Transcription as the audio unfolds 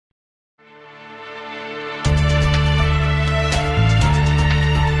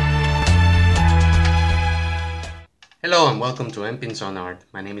Hello and welcome to MPinzonART.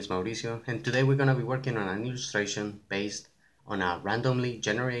 My name is Mauricio and today we're going to be working on an illustration based on a randomly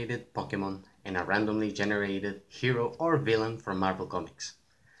generated Pokemon and a randomly generated hero or villain from Marvel Comics.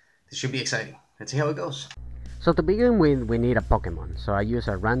 This should be exciting. Let's see how it goes. So to begin with, we need a Pokemon. So I use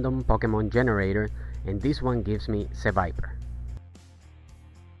a random Pokemon generator, and this one gives me Seviper.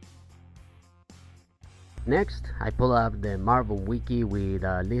 Next, I pull up the Marvel wiki with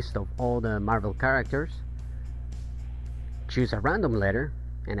a list of all the Marvel characters, choose a random letter,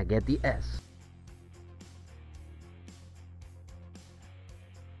 and I get the S.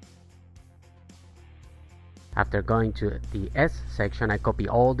 After going to the S section, I copy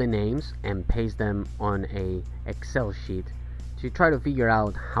all the names and paste them on a Excel sheet to try to figure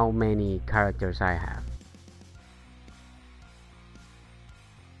out how many characters I have.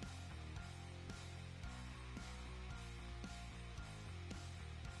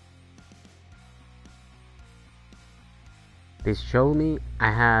 This shows me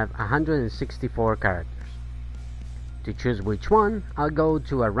I have 164 characters. To choose which one, I'll go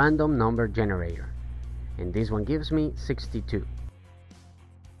to a random number generator, and this one gives me 62.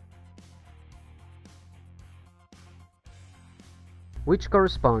 Which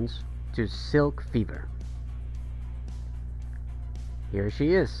corresponds to Silk Fever. Here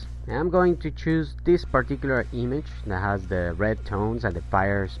she is. And I'm going to choose this particular image that has the red tones and the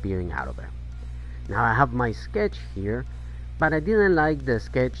fire spewing out of it. Now I have my sketch here, but I didn't like the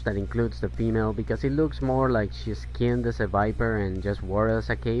sketch that includes the female because it looks more like she skinned the Seviper and just wore it as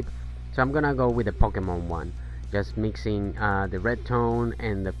a cape. So I'm gonna go with the Pokemon one, just mixing the red tone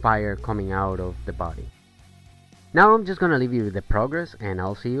and the fire coming out of the body. Now I'm just gonna leave you with the progress and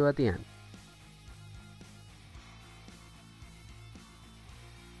I'll see you at the end.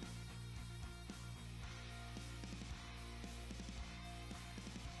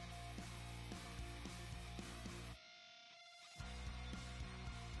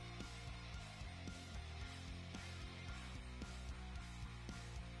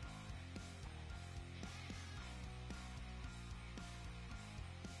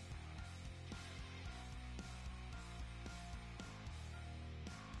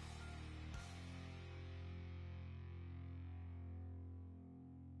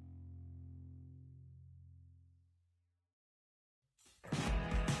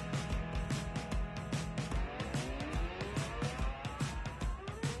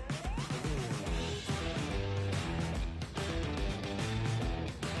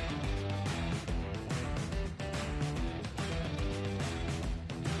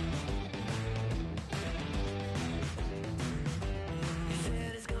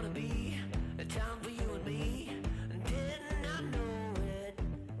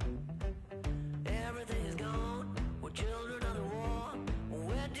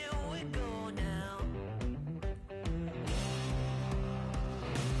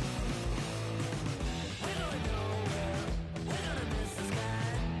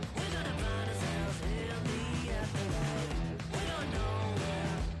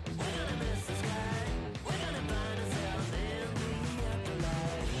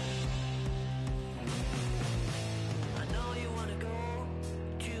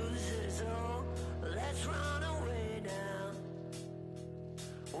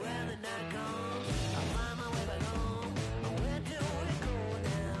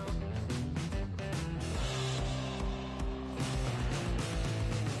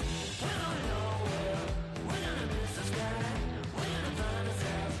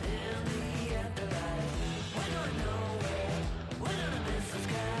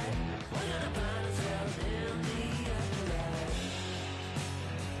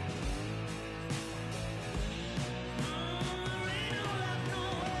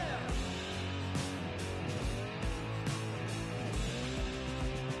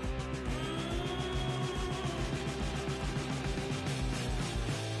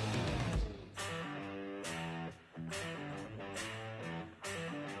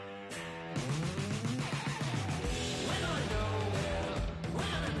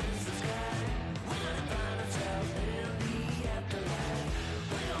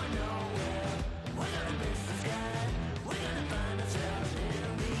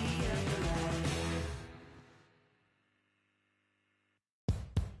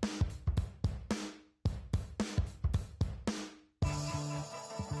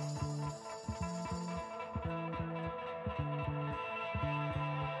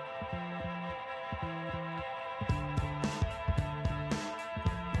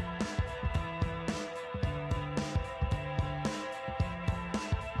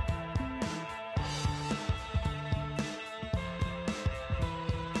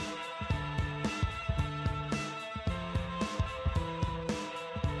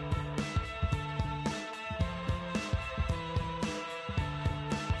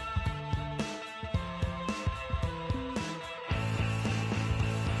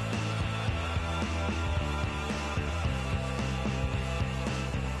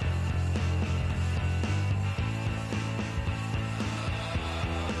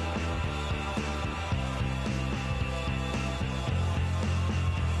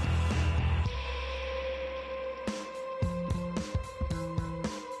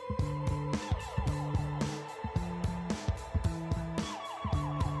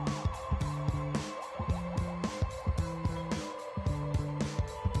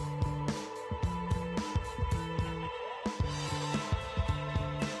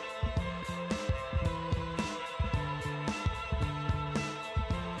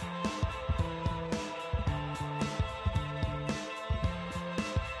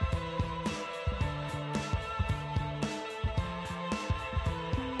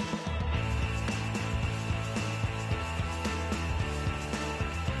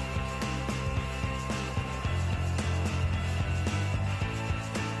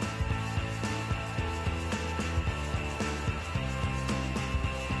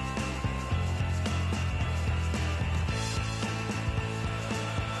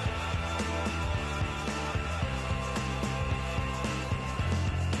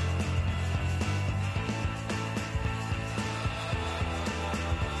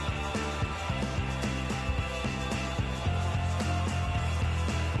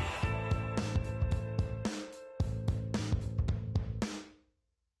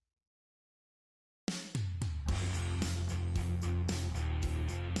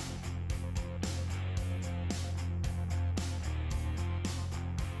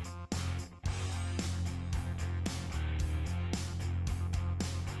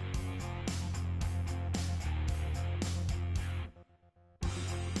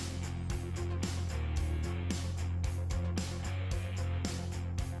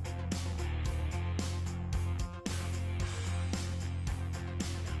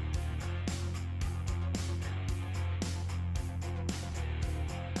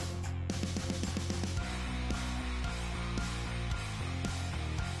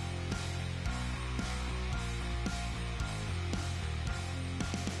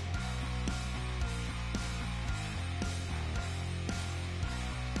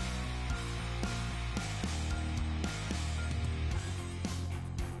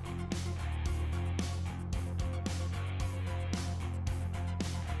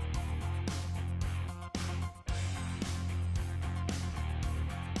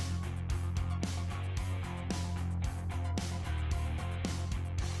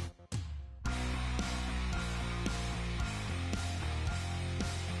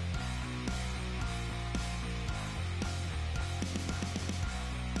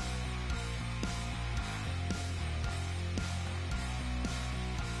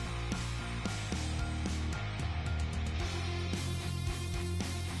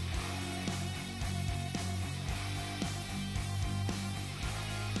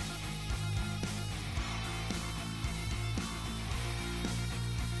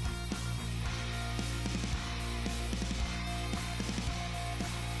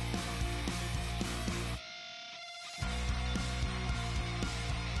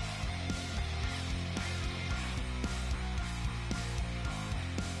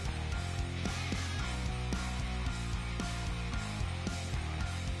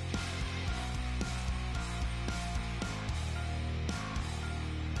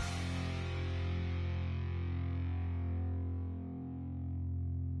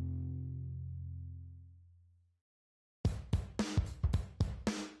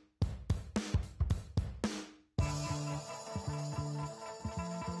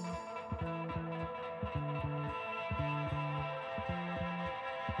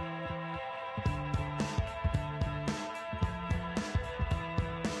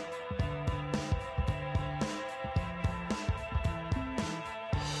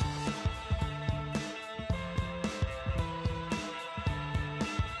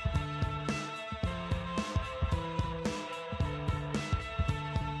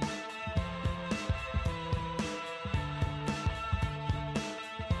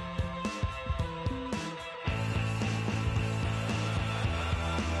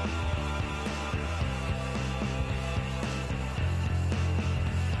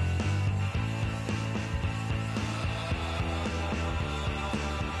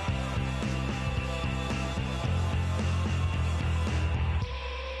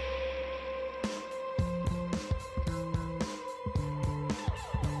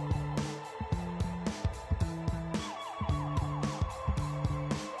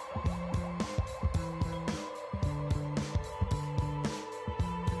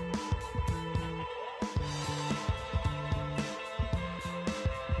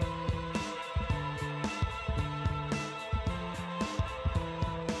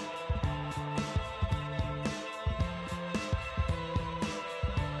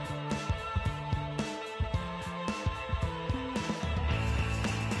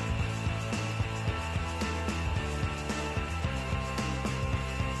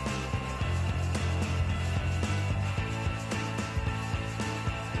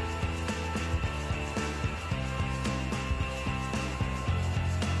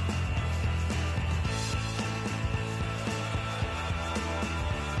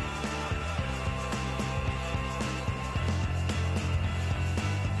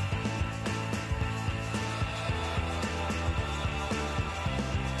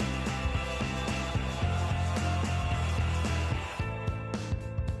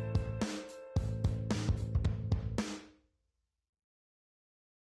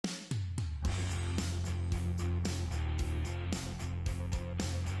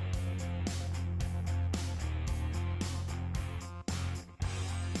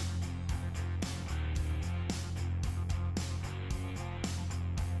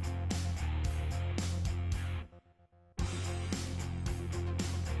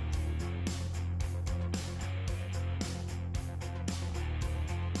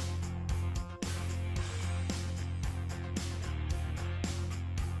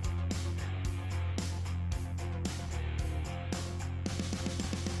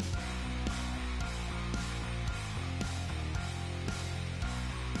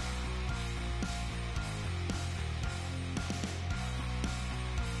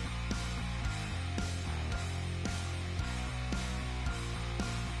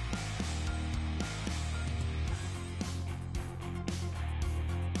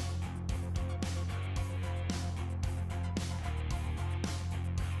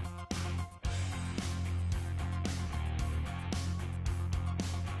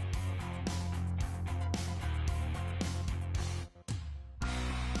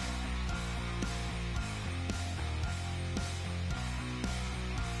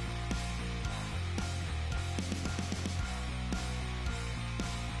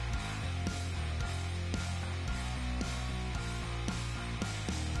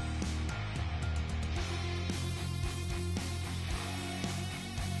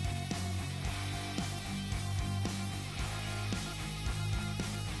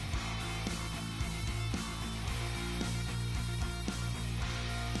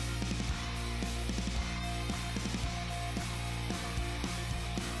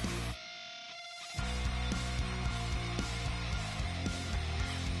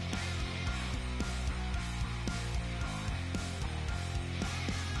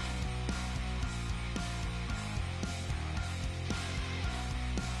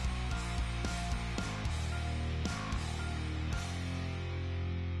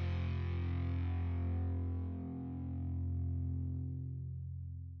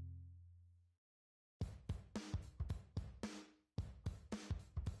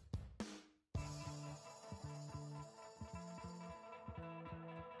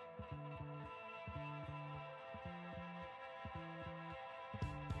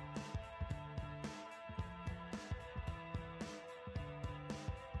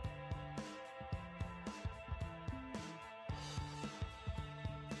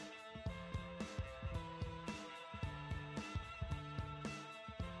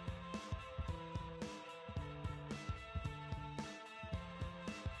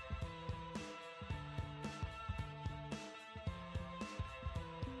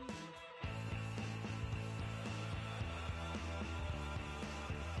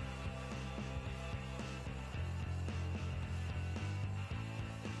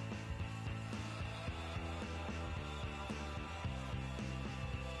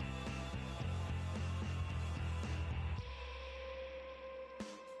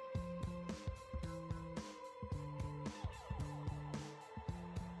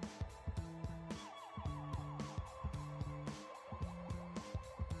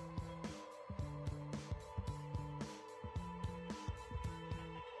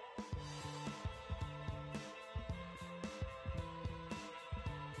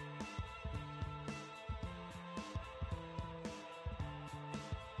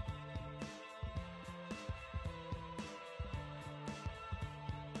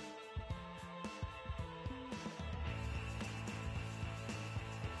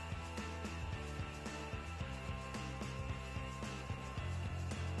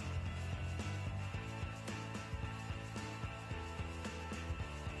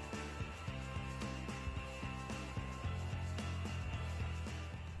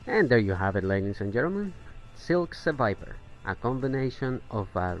 And there you have it, ladies and gentlemen. Silk Seviper, a combination of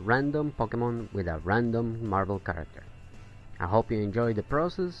a random Pokemon with a random Marvel character. I hope you enjoyed the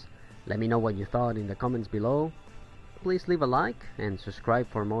process. Let me know what you thought in the comments below. Please leave a like and subscribe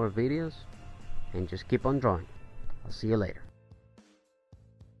for more videos. And just keep on drawing. I'll see you later.